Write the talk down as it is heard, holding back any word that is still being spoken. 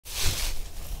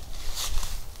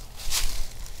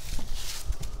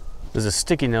There's a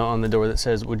sticky note on the door that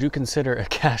says, would you consider a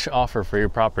cash offer for your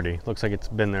property? Looks like it's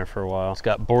been there for a while. It's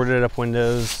got boarded up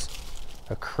windows,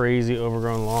 a crazy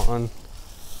overgrown lawn,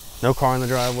 no car in the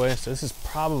driveway. So this is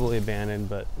probably abandoned,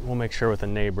 but we'll make sure with a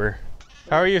neighbor.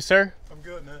 How are you, sir? I'm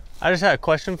good, man. I just had a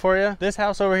question for you. This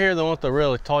house over here, the one with the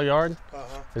really tall yard,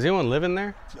 does anyone live in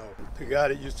there? No, the guy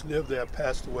that used to live there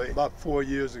passed away about 4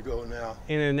 years ago now.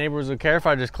 Any of the neighbors would care if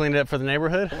I just cleaned it up for the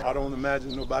neighborhood? I don't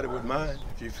imagine nobody would mind.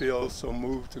 If you feel so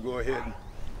moved to go ahead and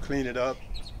clean it up,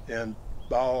 then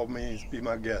by all means, be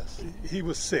my guest. He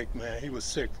was sick, man. He was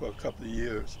sick for a couple of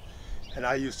years. And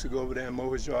I used to go over there and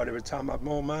mow his yard. Every time I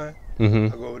mow mine, I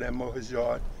go over there and mow his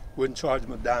yard. Wouldn't charge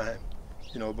him a dime,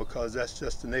 you know, because that's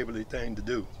just a neighborly thing to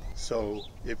do. So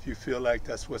if you feel like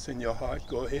that's what's in your heart,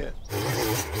 go ahead.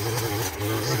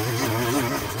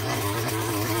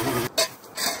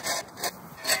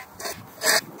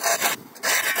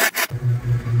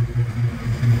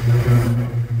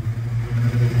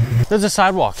 There's a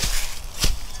sidewalk.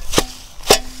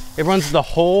 It runs the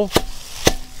whole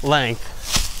length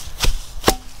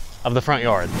of the front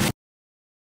yard.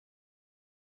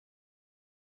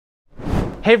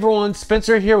 Hey everyone,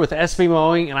 Spencer here with SB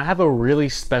Mowing, and I have a really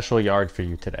special yard for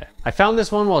you today. I found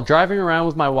this one while driving around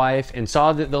with my wife and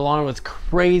saw that the lawn was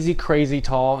crazy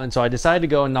tall, and so I decided to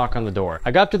go and knock on the door. I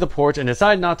got up to the porch and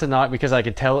decided not to knock because I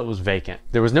could tell it was vacant.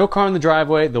 There was no car in the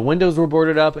driveway, the windows were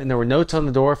boarded up, and there were notes on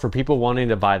the door for people wanting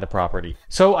to buy the property.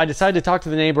 So I decided to talk to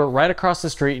the neighbor right across the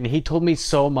street, and he told me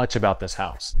so much about this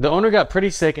house. The owner got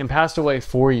pretty sick and passed away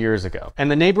 4 years ago,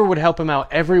 and the neighbor would help him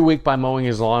out every week by mowing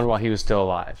his lawn while he was still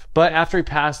alive. But after he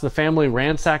passed, the family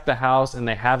ransacked the house and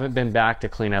they haven't been back to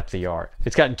clean up the yard.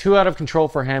 It's gotten too out of control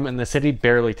for him and the city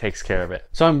barely takes care of it.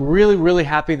 So I'm really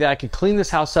happy that I could clean this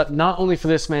house up, not only for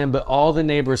this man, but all the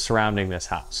neighbors surrounding this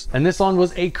house. And this lawn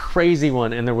was a crazy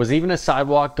one, and there was even a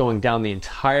sidewalk going down the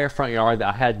entire front yard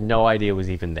that I had no idea was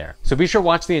even there. So be sure to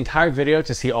watch the entire video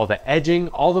to see all the edging,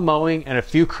 all the mowing, and a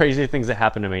few crazy things that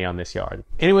happened to me on this yard.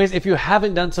 Anyways, if you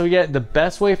haven't done so yet, the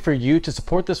best way for you to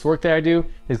support this work that I do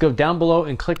is go down below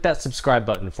and click that subscribe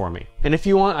button for me. And if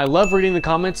you want, I love reading the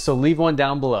comments, so leave one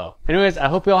down below. Anyways, I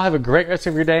hope you all have a great rest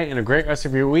of your day and a great rest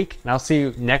of your week, and I'll see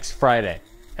you next Friday.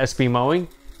 SB Mowing,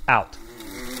 out.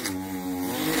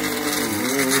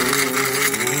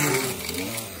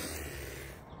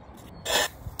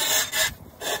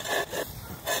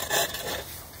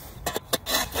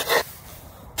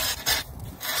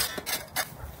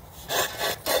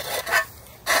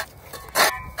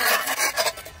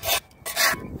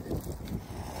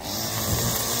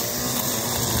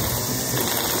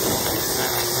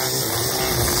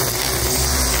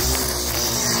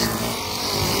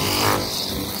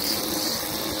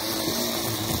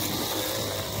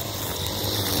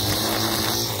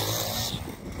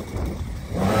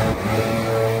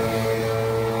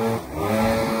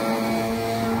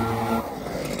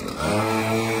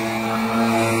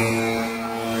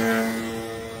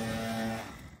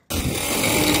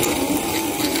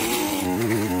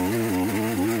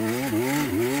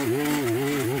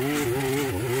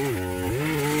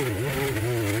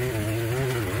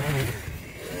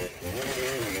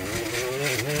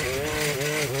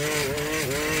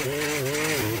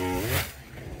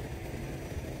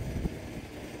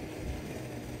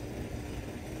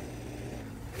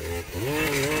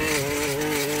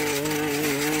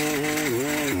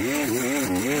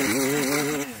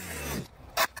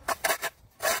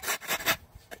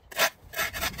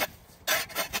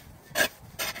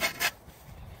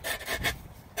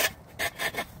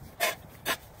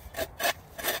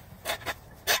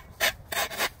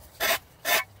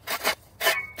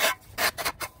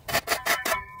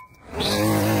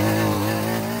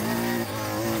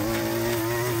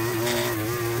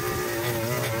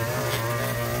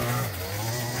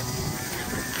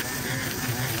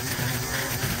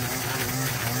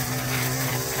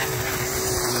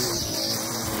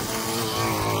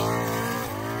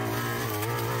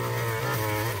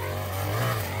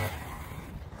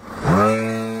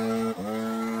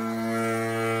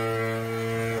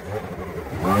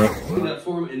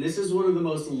 Platform, and this is one of the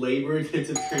most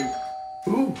labor-intensive things.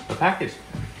 Ooh, a package.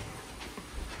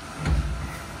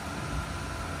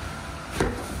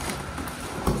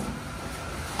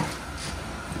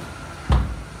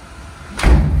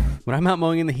 When I'm out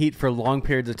mowing in the heat for long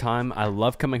periods of time, I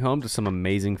love coming home to some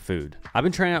amazing food. I've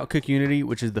been trying out CookUnity,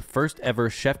 which is the first ever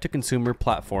chef-to-consumer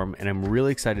platform, and I'm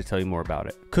really excited to tell you more about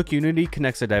it. CookUnity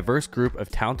connects a diverse group of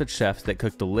talented chefs that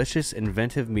cook delicious,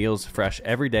 inventive meals fresh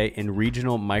every day in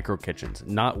regional micro kitchens,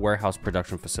 not warehouse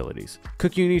production facilities.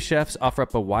 CookUnity chefs offer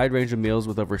up a wide range of meals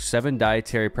with over 7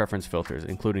 dietary preference filters,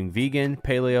 including vegan,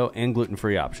 paleo, and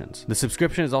gluten-free options. The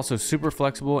subscription is also super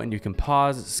flexible, and you can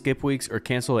pause, skip weeks, or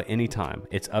cancel at any time.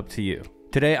 It's up to you.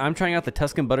 Today, I'm trying out the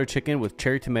Tuscan butter chicken with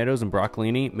cherry tomatoes and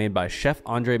broccolini made by Chef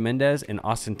Andre Mendez in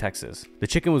Austin, Texas. The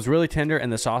chicken was really tender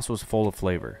and the sauce was full of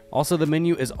flavor. Also, the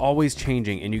menu is always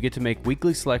changing and you get to make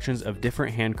weekly selections of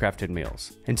different handcrafted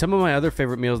meals. And some of my other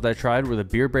favorite meals that I tried were the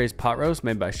beer braised pot roast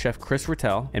made by Chef Chris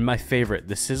Rattel, and my favorite,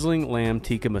 the sizzling lamb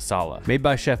tikka masala, made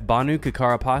by Chef Banu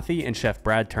Kakarapathy and Chef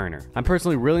Brad Turner. I'm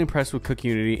personally really impressed with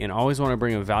CookUnity and always want to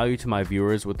bring a value to my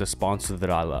viewers with the sponsors that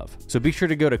I love. So be sure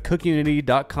to go to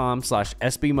cookunity.com/SBMowing50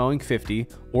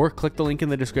 or click the link in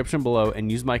the description below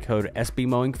and use my code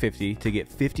SBMowing50 to get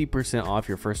 50% off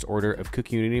your first order of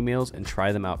CookUnity meals and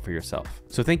try them out for yourself.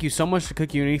 So thank you so much to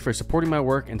CookUnity for supporting my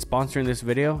work and sponsoring this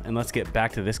video, and let's get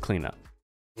back to this cleanup.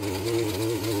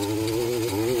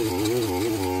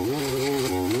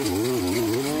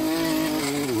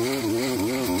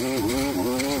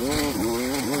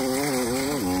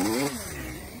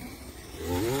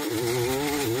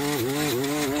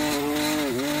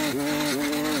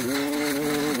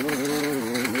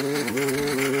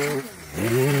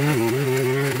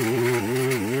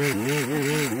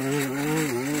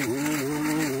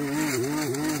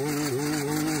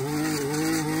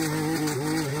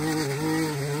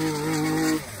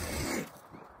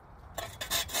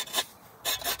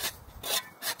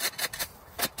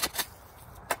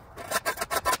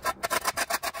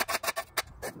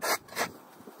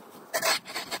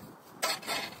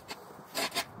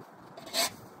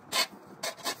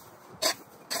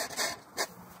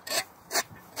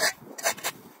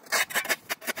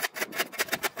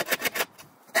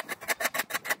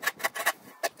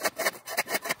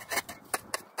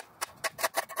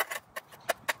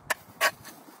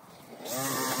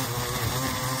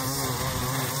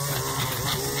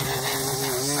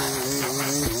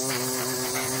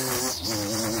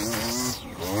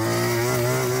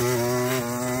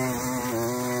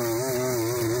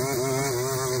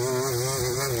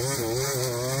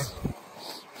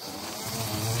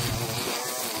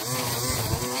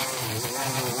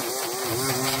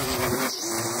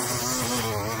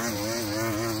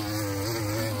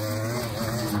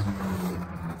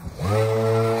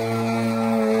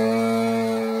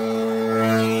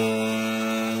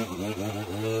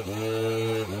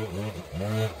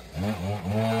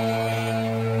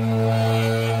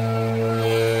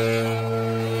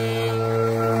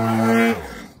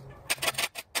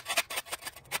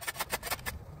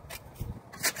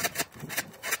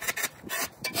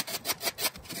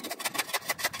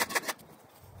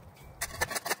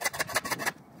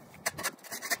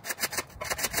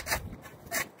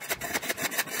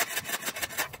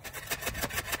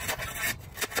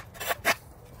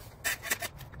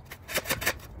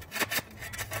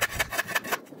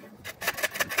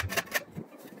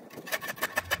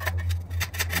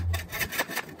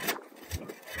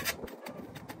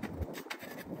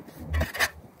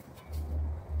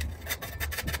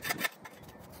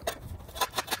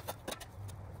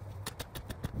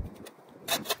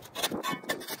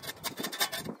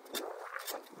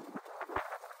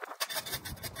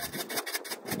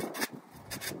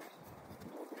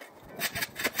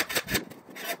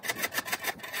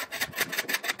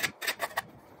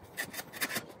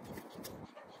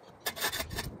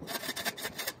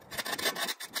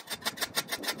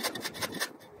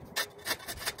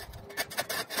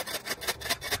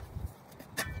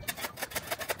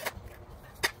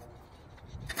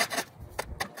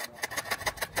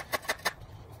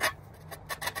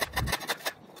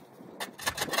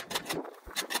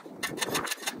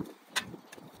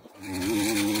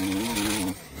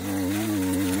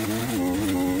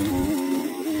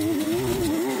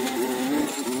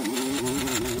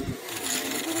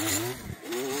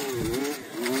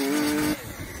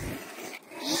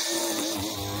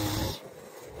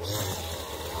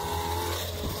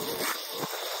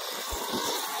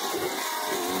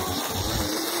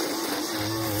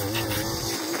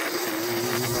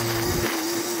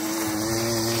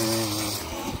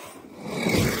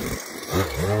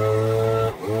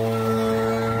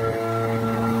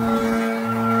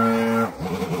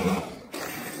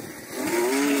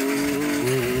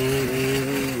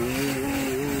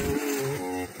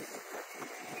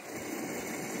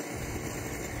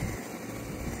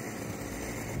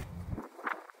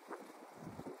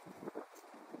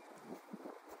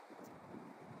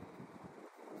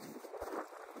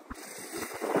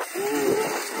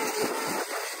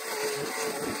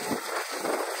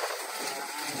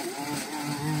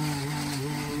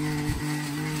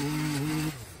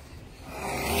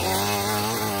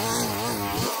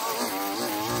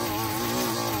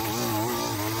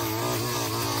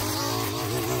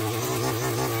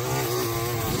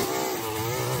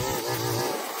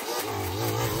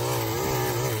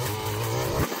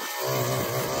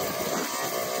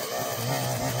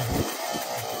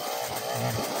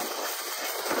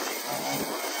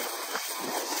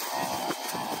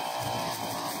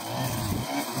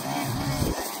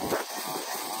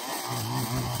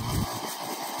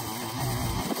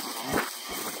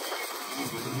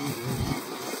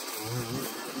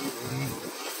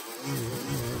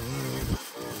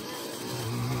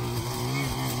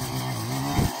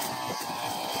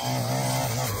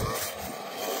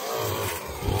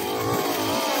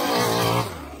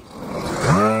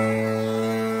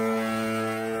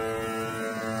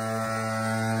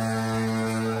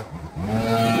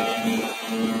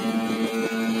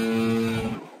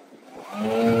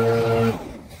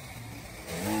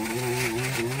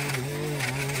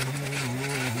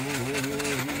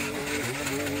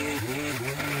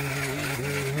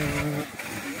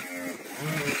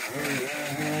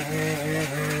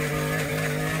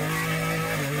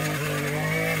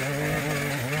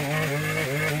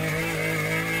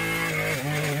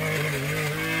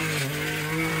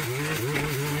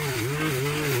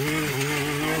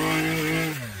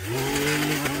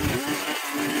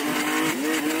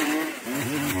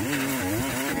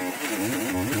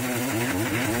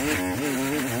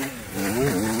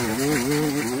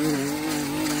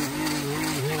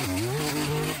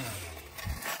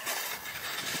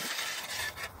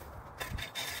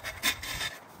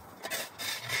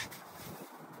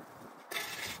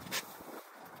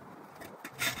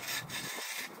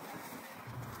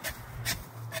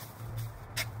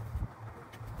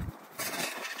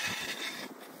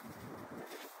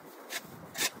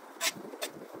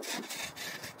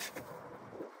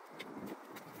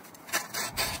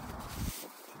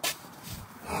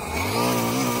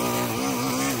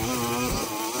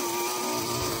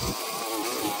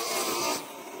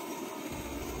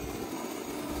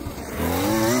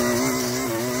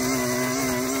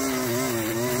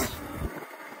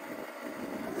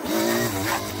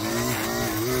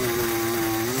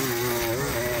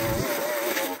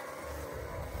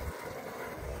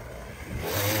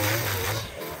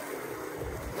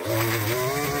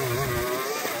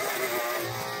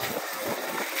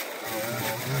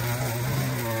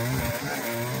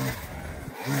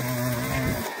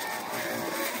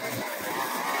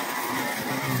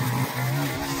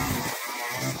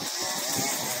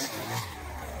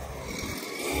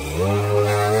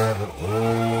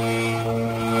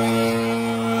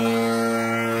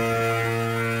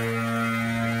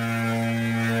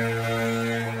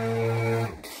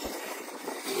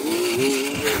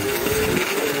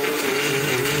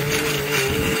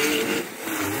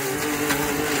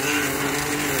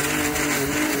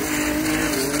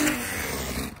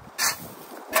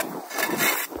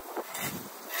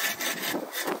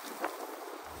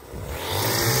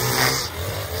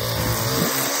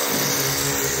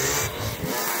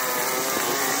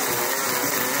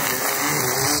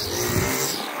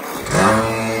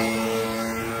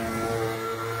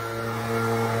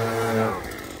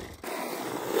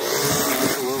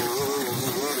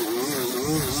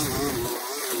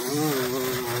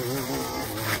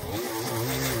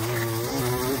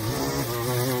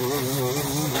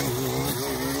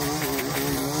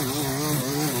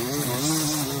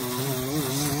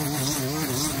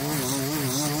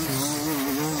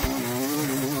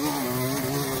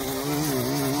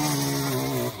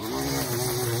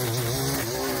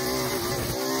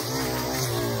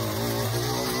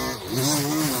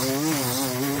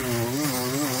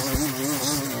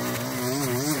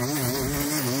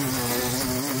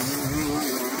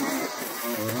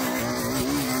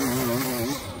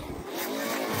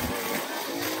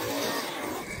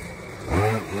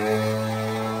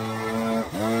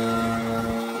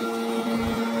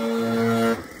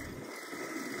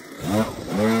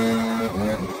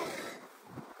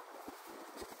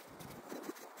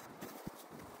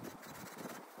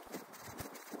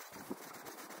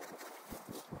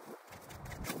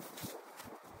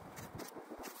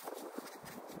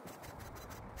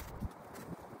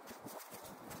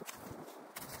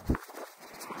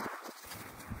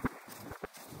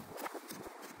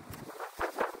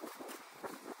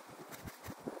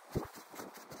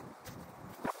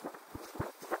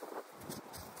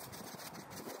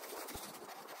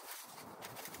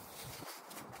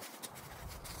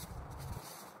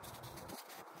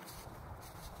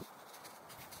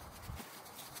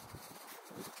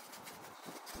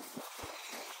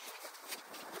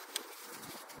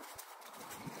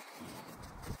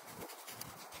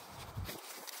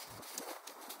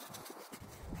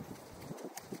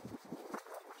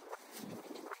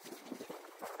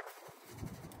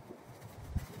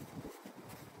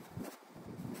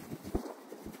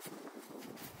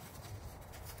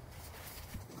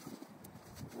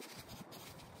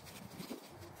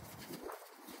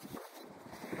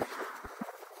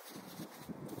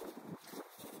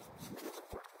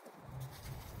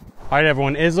 All right,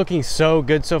 everyone, it is looking so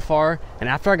good so far. And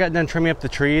after I got done trimming up the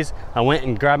trees, I went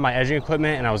and grabbed my edging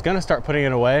equipment and I was gonna start putting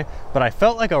it away, but I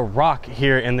felt like a rock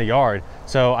here in the yard.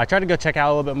 So I tried to go check out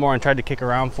a little bit more and tried to kick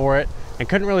around for it and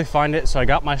couldn't really find it. So I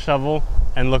got my shovel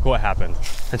and look what happened.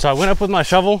 And so I went up with my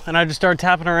shovel and I just started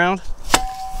tapping around.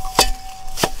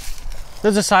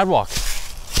 There's a sidewalk.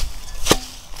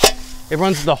 It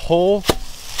runs the whole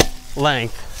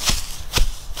length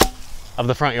of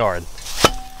the front yard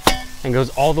and goes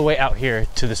all the way out here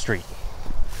to the street.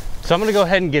 So I'm gonna go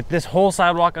ahead and get this whole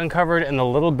sidewalk uncovered and the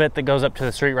little bit that goes up to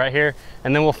the street right here,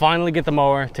 and then we'll finally get the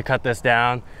mower to cut this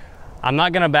down. I'm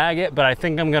not gonna bag it, but I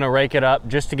think I'm gonna rake it up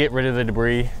just to get rid of the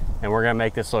debris, and we're gonna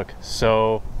make this look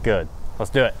so good.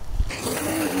 Let's do it.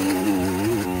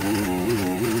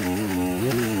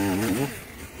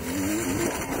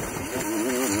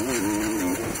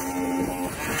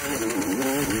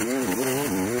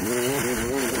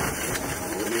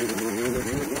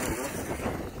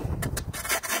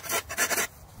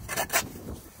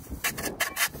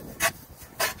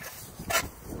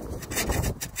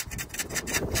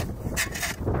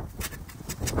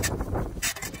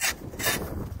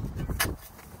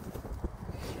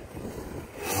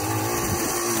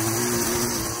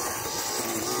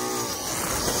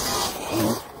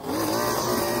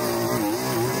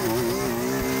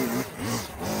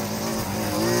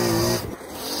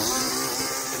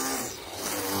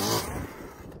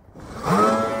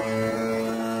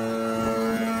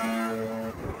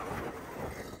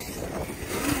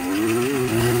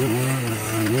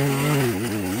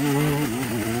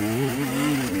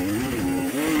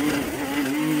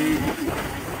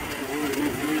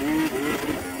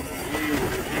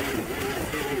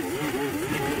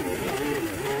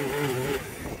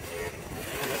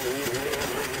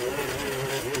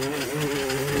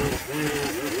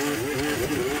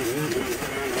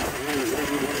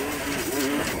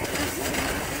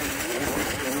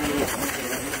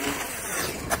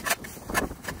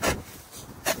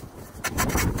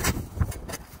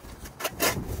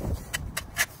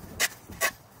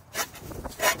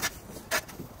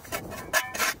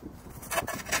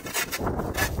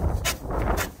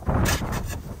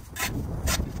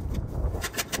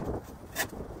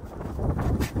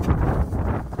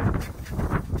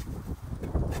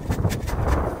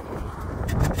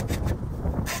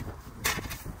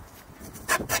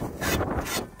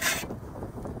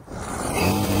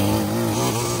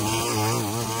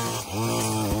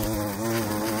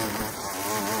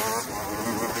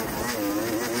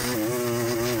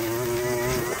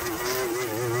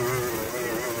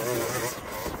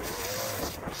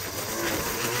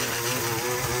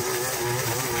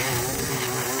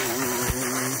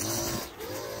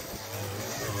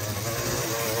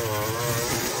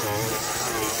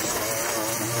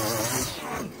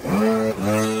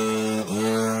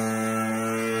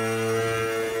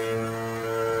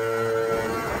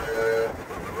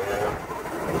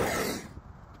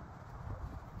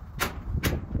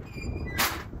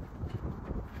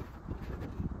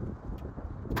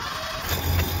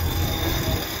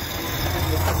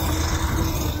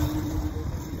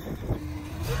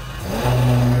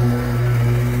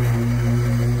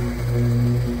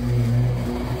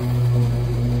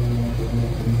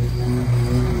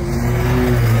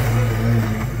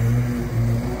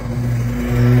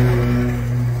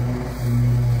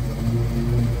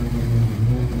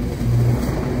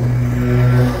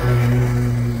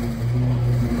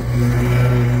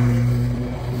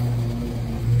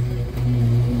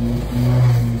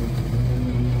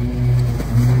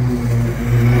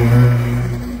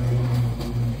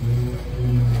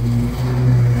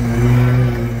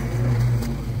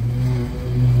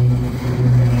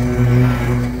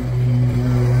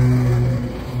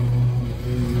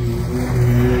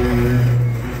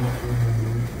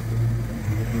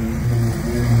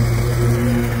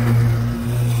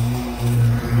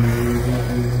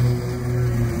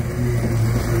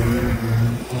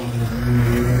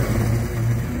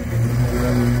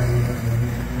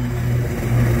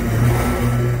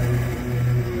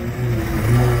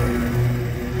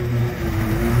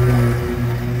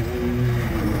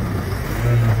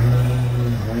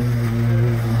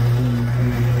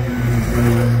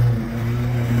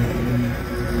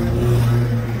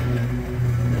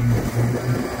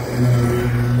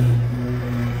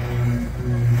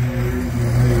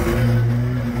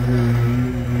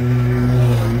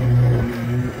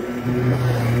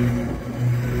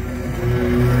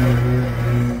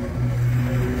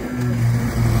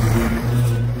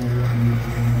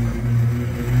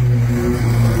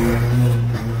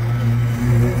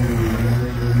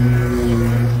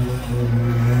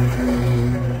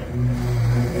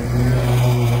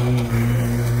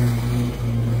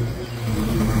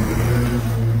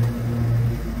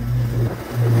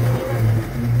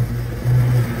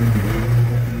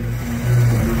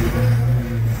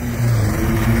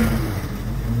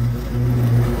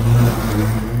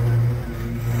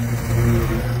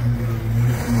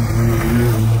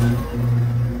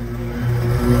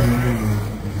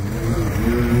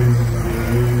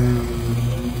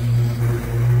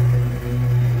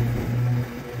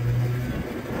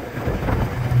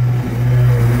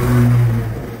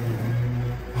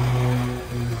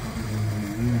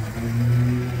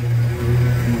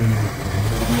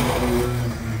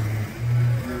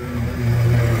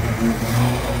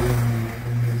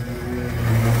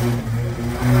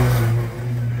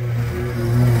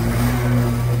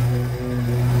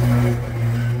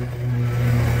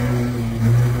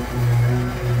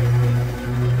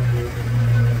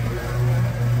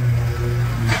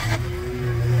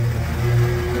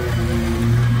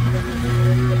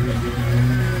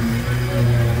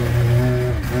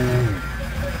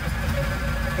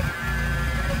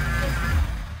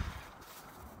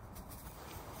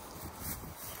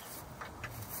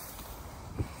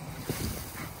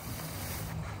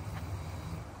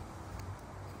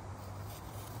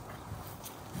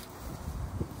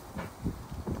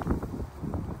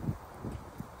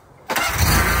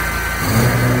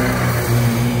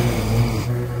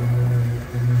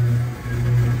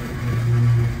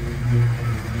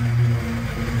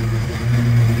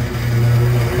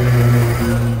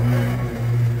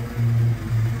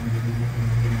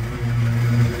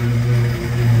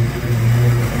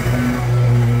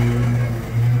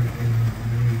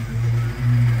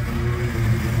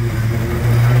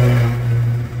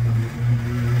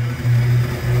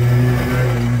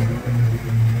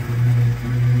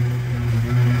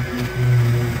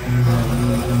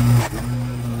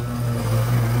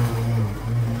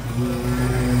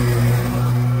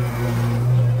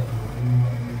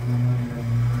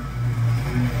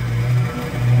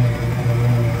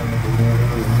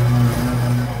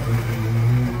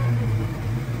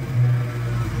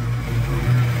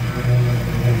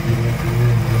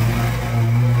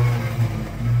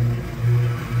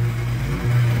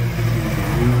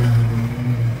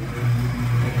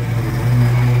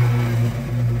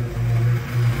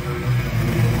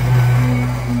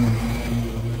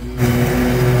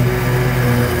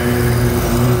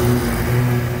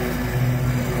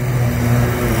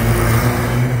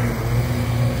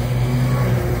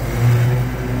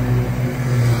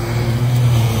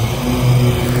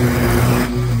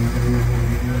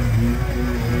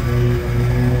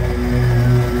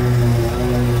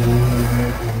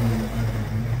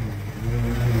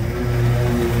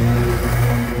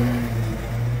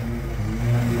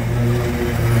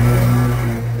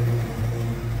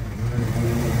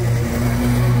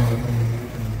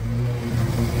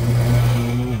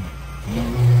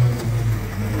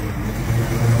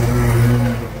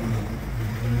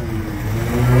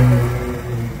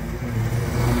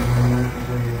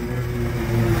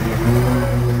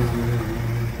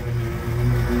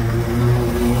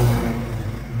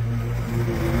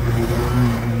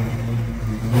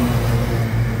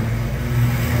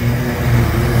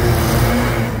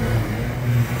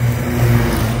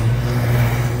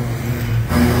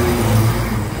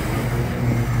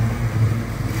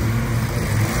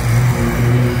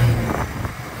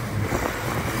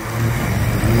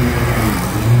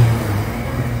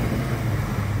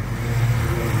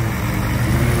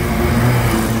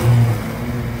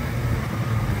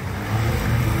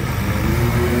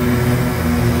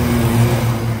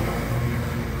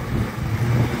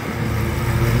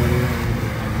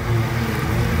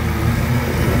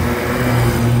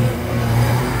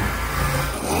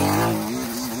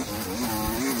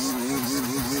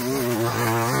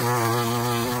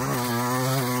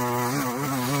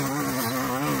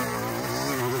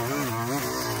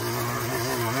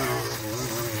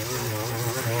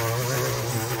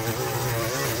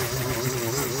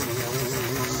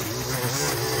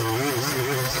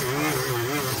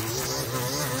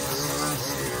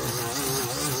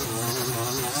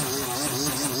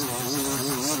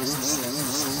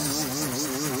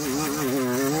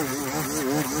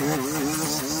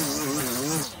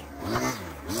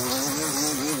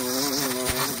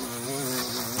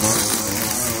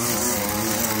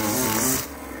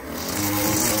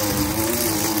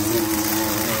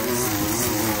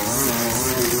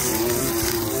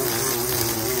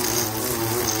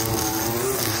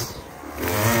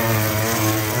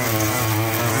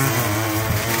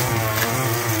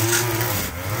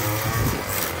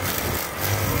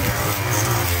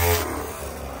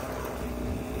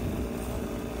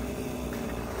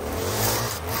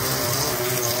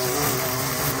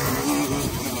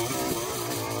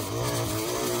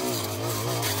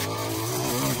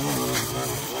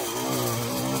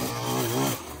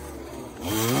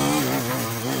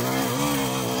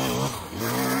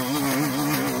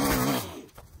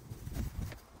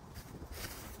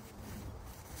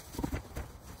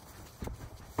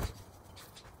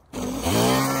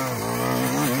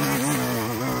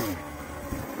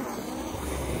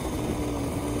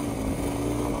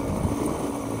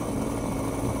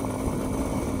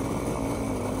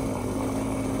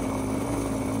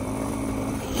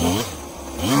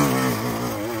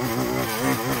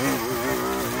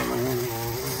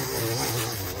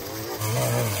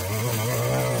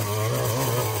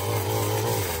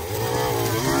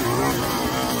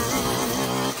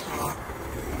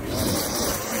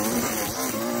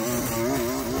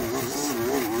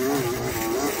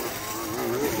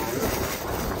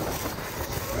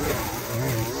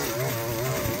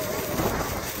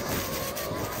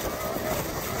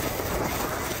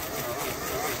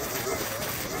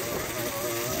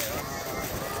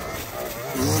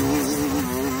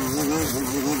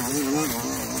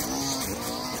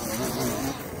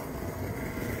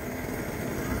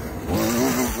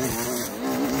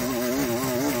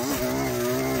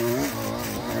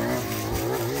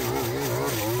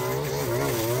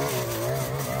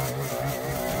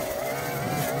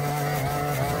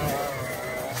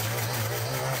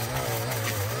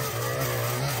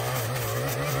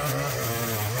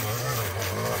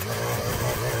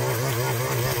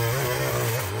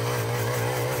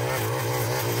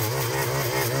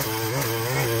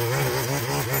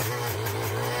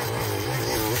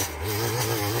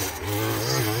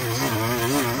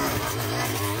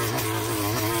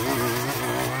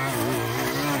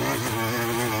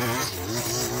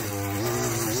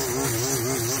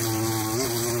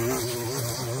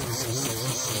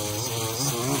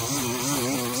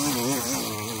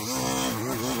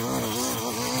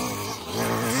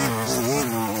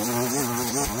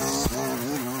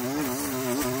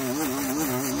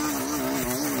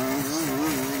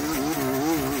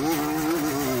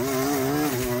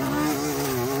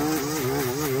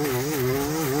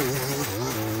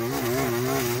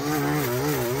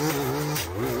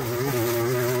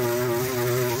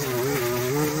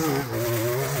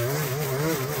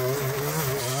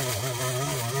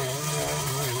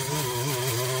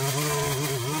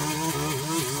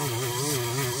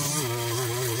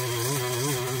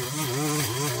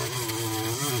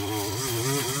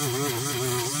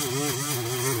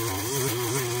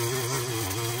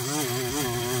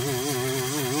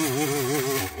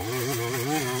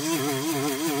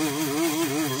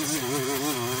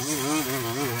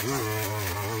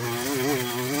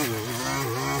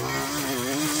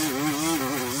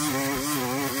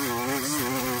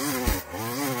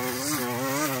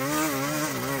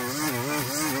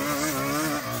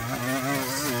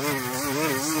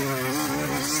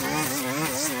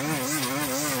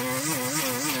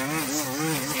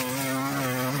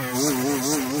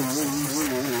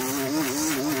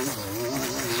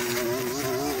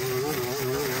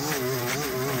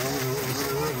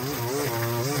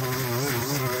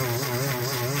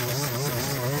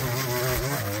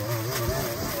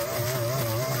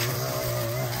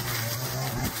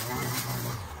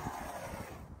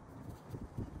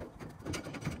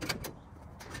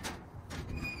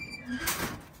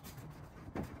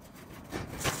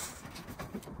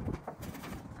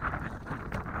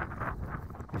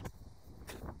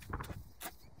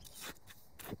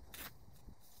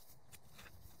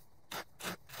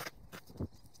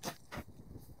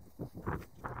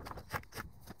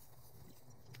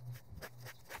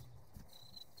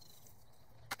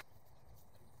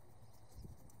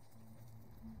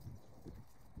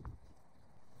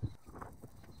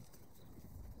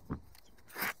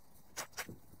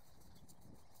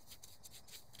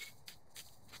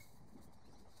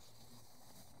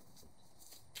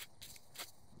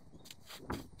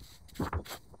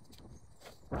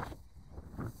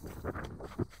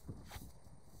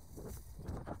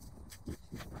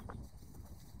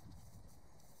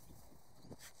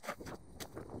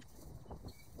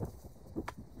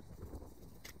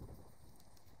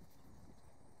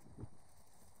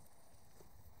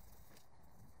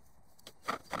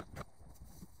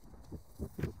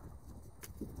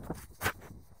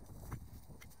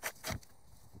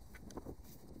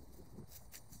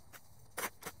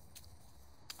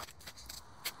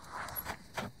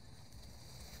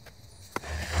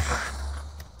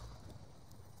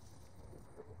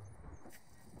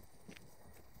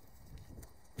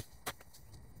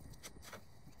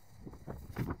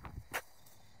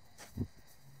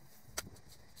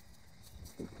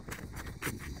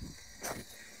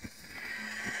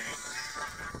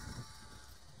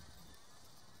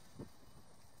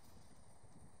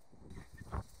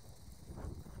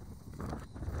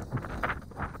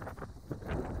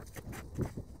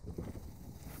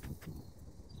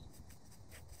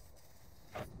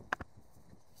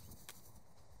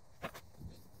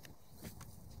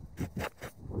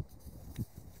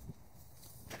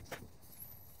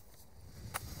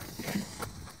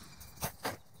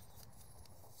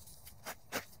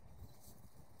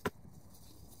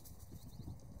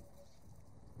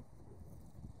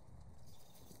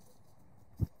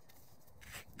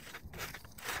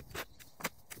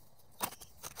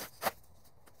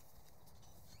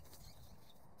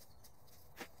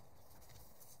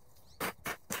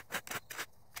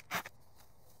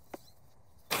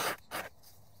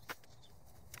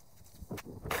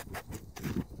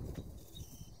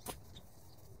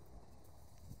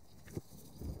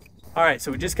 All right,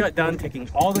 so we just got done taking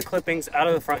all the clippings out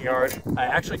of the front yard. I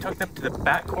actually took them to the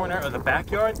back corner of the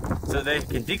backyard so they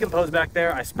can decompose back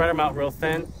there. I spread them out real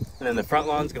thin, and then the front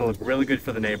lawn's gonna look really good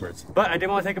for the neighbors. But I did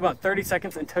want to take about 30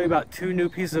 seconds and tell you about 2 new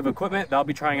pieces of equipment that I'll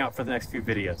be trying out for the next few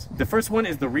videos. The first one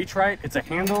is the Reach Right. It's a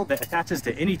handle that attaches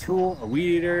to any tool, a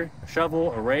weed eater, a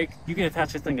shovel, a rake. You can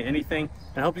attach this thing to anything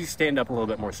and help you stand up a little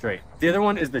bit more straight. The other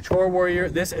one is the Chore Warrior.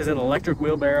 This is an electric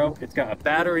wheelbarrow. It's got a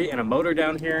battery and a motor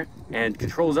down here and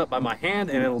controls up by my hand,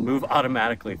 and it'll move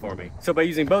automatically for me. So by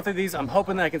using both of these, I'm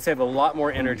hoping that I can save a lot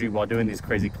more energy while doing these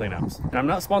crazy cleanups. And I'm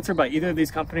not sponsored by either of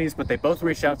these companies, but they both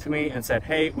reached out to me and said,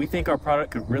 hey, we think our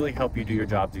product could really help you do your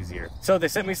jobs easier. So they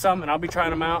sent me some, and I'll be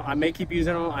trying them out. I may keep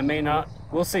using them, I may not.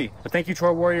 We'll see. But thank you,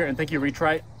 Chore Warrior, and thank you, Reach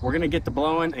Right. We're gonna get to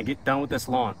blowing and get done with this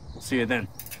lawn. We'll see you then.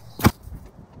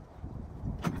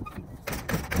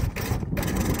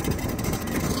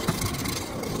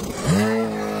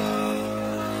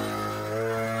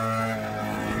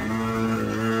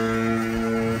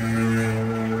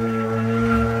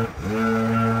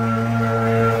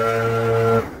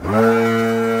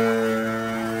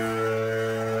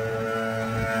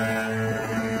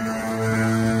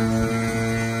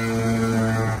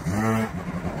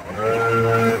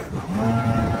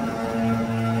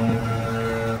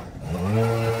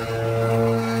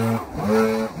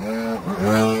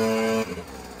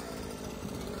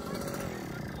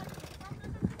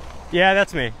 Yeah,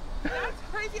 that's me. That's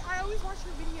crazy. I always watch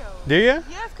your videos. Do you?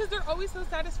 Yes, because they're always so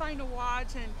satisfying to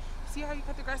watch and see how you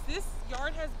cut the grass. This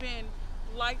yard has been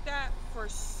like that for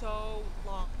so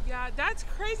long. Yeah, that's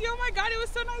crazy. Oh my God, it was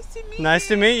so nice to meet you. Nice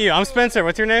to meet you. I'm Spencer.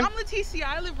 What's your name? I'm Leticia.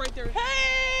 I live right there.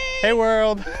 Hey! Hey,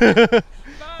 world. All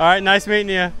right, nice meeting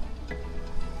you.